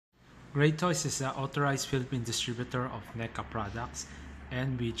Great Toys is an authorized Philippine distributor of Neca products,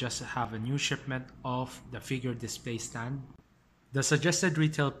 and we just have a new shipment of the figure display stand. The suggested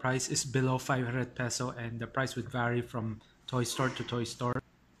retail price is below 500 peso, and the price would vary from toy store to toy store.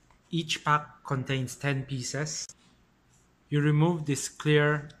 Each pack contains 10 pieces. You remove this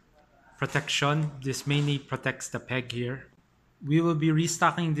clear protection. This mainly protects the peg here. We will be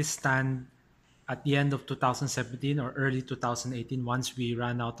restocking this stand at the end of 2017 or early 2018 once we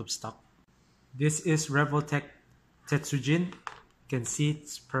run out of stock. This is Revoltech Tetsujin. You can see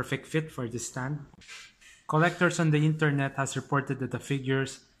it's perfect fit for this stand. Collectors on the internet has reported that the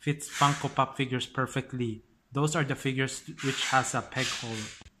figures fits Funko Pop figures perfectly. Those are the figures which has a peg hole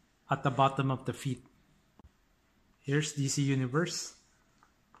at the bottom of the feet. Here's DC Universe.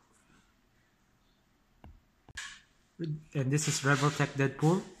 And this is Revoltech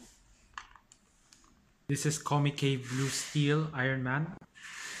Deadpool. This is Comic Cave Blue Steel Iron Man.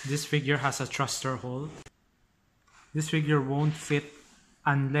 This figure has a thruster hole. This figure won't fit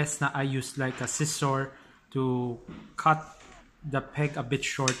unless I use like a scissor to cut the peg a bit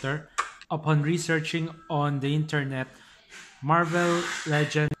shorter. Upon researching on the internet, Marvel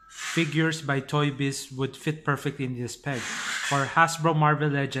Legends figures by Toy Biz would fit perfectly in this peg. For Hasbro Marvel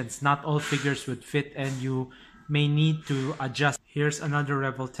Legends, not all figures would fit and you may need to adjust. Here's another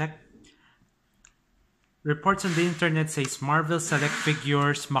Revoltech. Reports on the internet says Marvel Select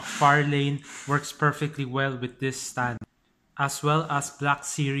Figures McFarlane works perfectly well with this stand, as well as Black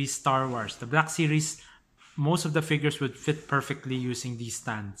Series Star Wars. The Black Series, most of the figures would fit perfectly using these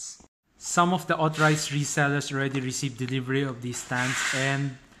stands. Some of the authorized resellers already received delivery of these stands,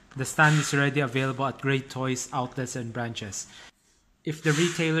 and the stand is already available at Great Toys outlets and branches. If the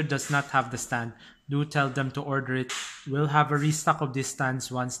retailer does not have the stand, do tell them to order it. We'll have a restock of these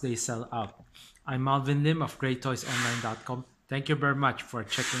stands once they sell out. I'm Malvin Lim of GreattoysOnline.com. Thank you very much for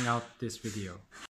checking out this video.